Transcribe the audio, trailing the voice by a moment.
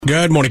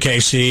Good morning,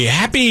 Casey.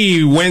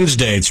 Happy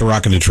Wednesday. It's a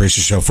Rocket and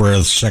Teresa show. For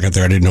a second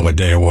there, I didn't know what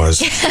day it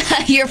was.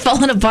 You're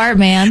falling apart,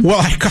 man.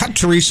 Well, I got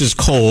Teresa's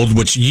cold,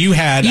 which you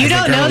had. You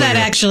don't know that,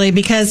 actually,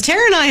 because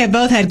Tara and I have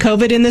both had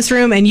COVID in this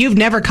room, and you've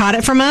never caught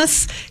it from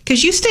us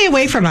because you stay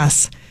away from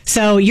us.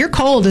 So your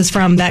cold is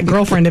from that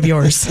girlfriend of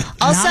yours.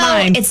 Also,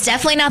 it's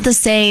definitely not the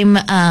same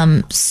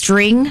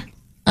string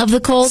of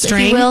the cold, if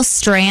you will.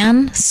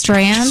 Strain.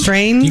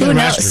 Strain? Who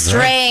knows?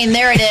 Strain. Right?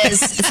 There it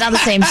is. It's not the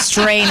same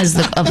strain as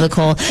of the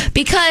cold.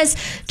 Because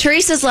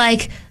Teresa's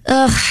like,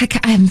 ugh,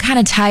 I'm kind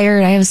of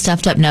tired. I have a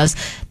stuffed up nose.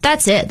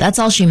 That's it. That's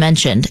all she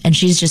mentioned. And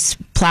she's just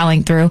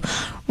plowing through.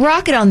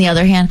 Rocket, on the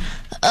other hand,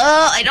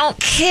 I don't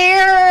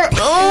care.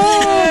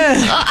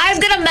 I'm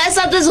going to mess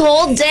up this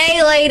whole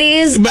day,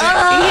 ladies.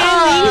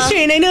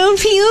 I don't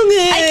feel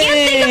good. I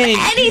can't think of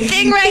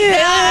anything right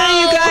now.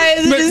 You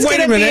guys, but wait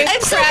a minute.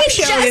 I'm so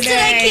congested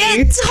I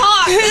can't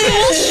talk. The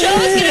whole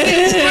show's going to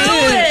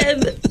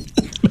be ruined.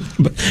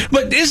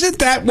 But isn't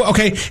that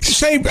okay?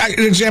 Say,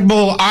 an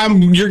example,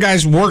 I'm your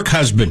guy's work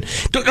husband.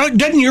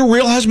 Doesn't your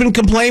real husband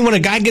complain when a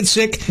guy gets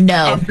sick?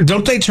 No.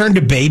 Don't they turn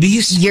to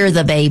babies? You're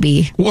the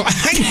baby. Well,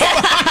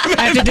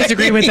 I have to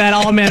disagree with that.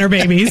 All men are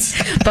babies.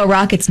 But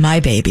Rocket's my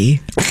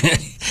baby.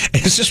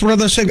 It's just one of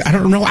those things. I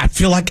don't know. I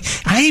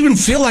even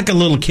feel like a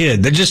little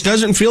kid that just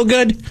doesn't feel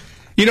good.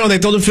 You know, they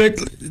told him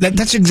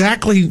that's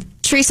exactly.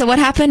 Teresa, what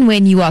happened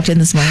when you walked in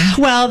this morning?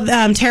 Well,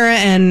 Tara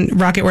and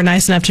Rocket were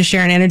nice enough to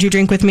share an energy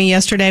drink with me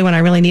yesterday when I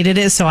really needed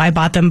it, so I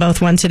bought them both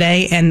one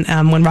today. And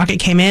when Rocket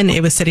came in,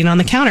 it was sitting on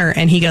the counter,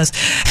 and he goes,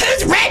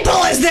 "Whose Red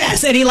Bull is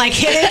this?" And he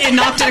hit it and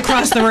knocked it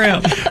across the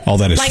room. All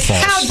that is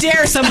false. How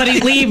dare somebody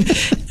leave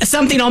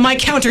something on my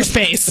counter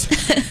space?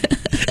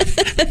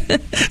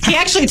 He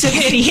actually took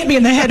it and he hit me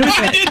in the head with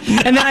it.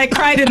 And then I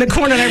cried in the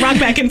corner and I rocked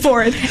back and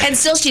forth. And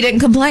still she didn't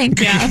complain.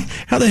 Yeah.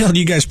 How the hell do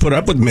you guys put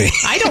up with me?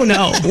 I don't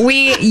know.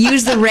 We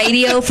use the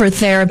radio for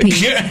therapy.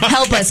 Yeah.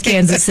 Help us,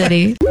 Kansas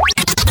City.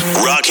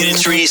 Rocket and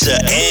Teresa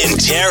and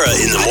Tara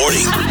in the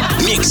morning.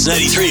 Mix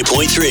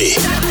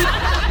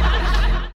 93.3.